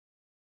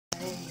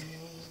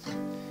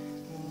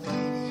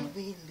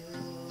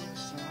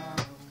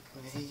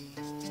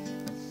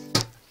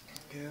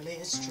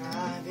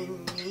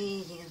driving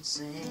me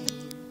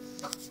insane.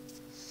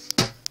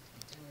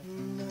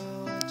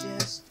 No, I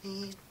just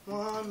need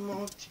one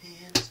more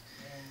chance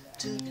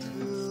to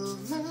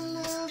prove my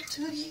love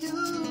to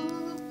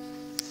you.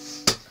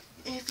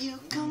 If you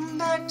come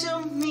back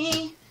to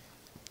me,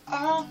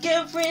 I'll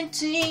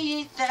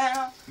guarantee that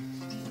I'll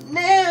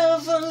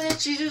never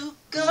let you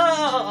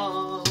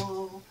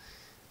go.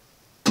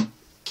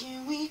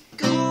 Can we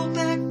go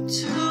back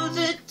to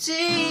the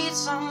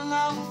days our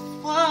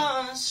love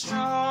was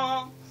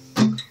strong?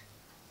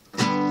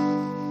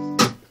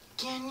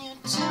 Can you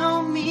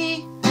tell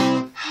me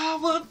how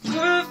a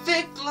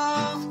perfect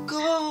love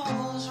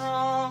goes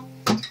wrong?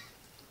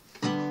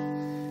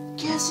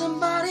 Can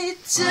somebody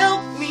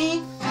tell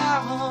me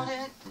how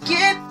to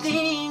get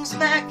things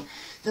back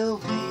the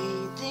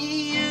way they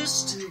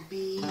used to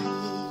be?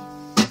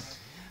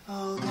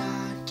 Oh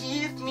God,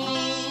 give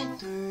me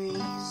the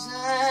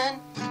reason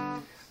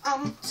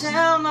I'm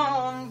down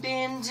on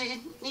bended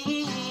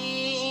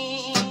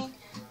knee.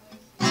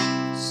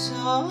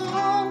 So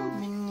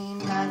many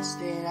nights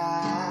that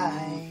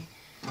I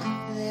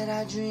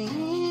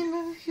dream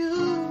of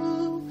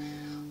you,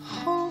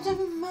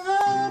 holding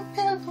my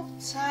pillow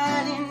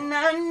tight, and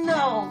I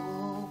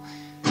know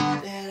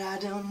that I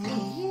don't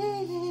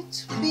need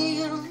to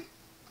be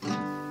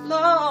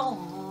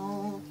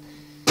alone.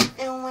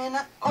 And when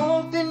I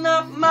open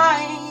up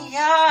my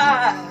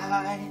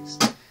eyes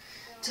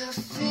to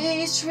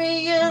face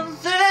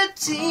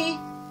reality,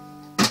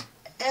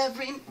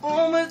 every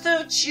moment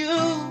without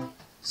you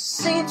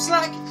seems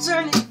like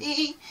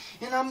eternity.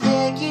 And I'm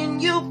begging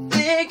you,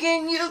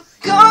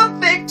 come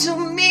back to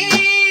me.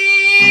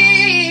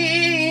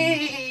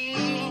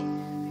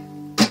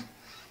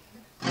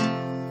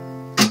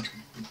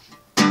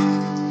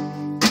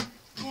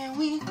 Can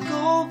we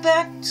go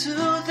back to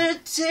the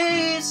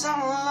days our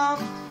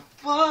love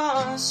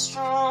was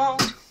strong?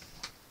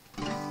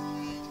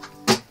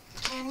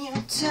 Can you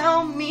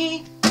tell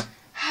me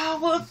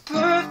how a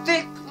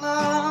perfect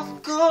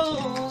love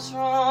goes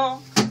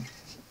wrong?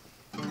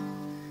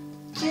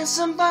 Can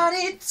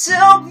somebody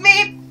tell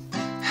me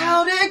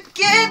how to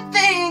get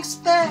things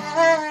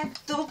back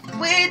the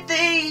way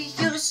they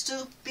used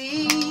to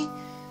be?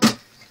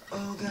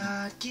 Oh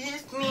God,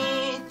 give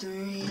me the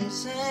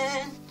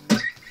reason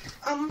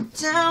I'm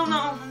down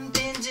on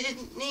bended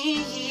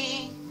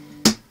knee.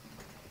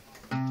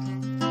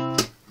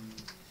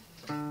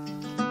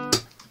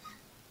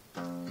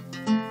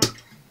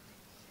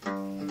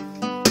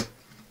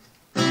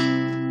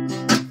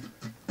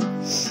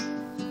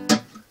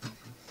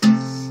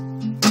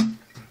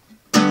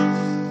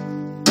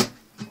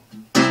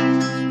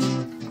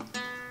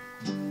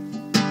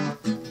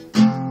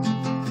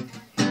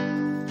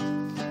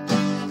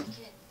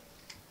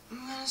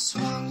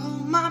 Swallow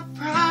my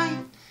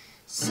pride,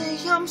 say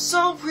I'm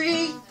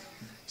sorry,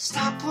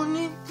 stop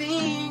pointing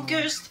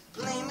fingers,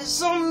 the blame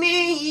is on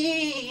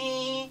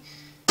me.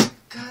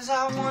 Cause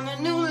I want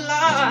a new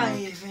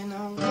life and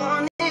I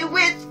want it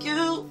with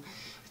you.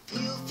 If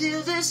you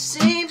feel the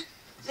same,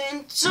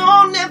 then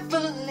don't ever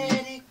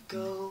let it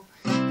go.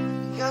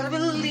 You gotta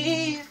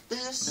believe the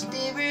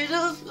spirit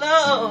of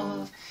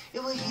love,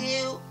 it will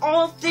heal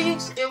all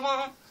things, it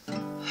won't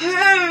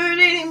hurt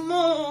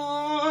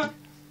anymore.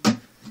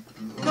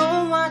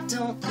 No, I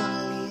don't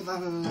believe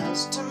I'm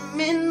lost to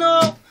me,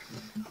 no.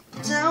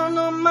 I'm down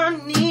on my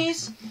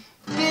knees,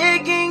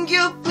 begging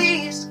you,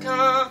 please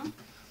come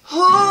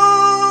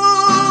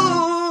home.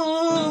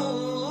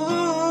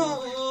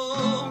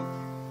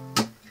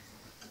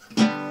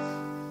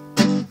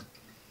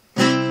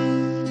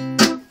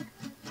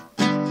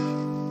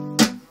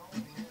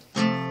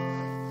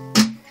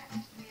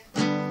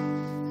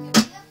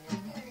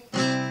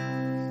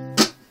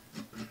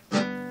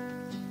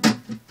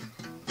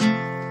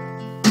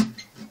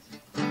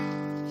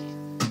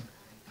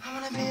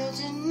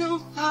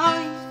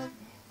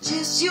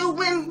 Just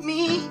you and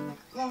me,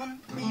 wanna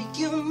make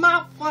you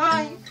my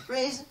wife,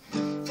 raise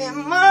a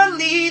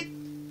family.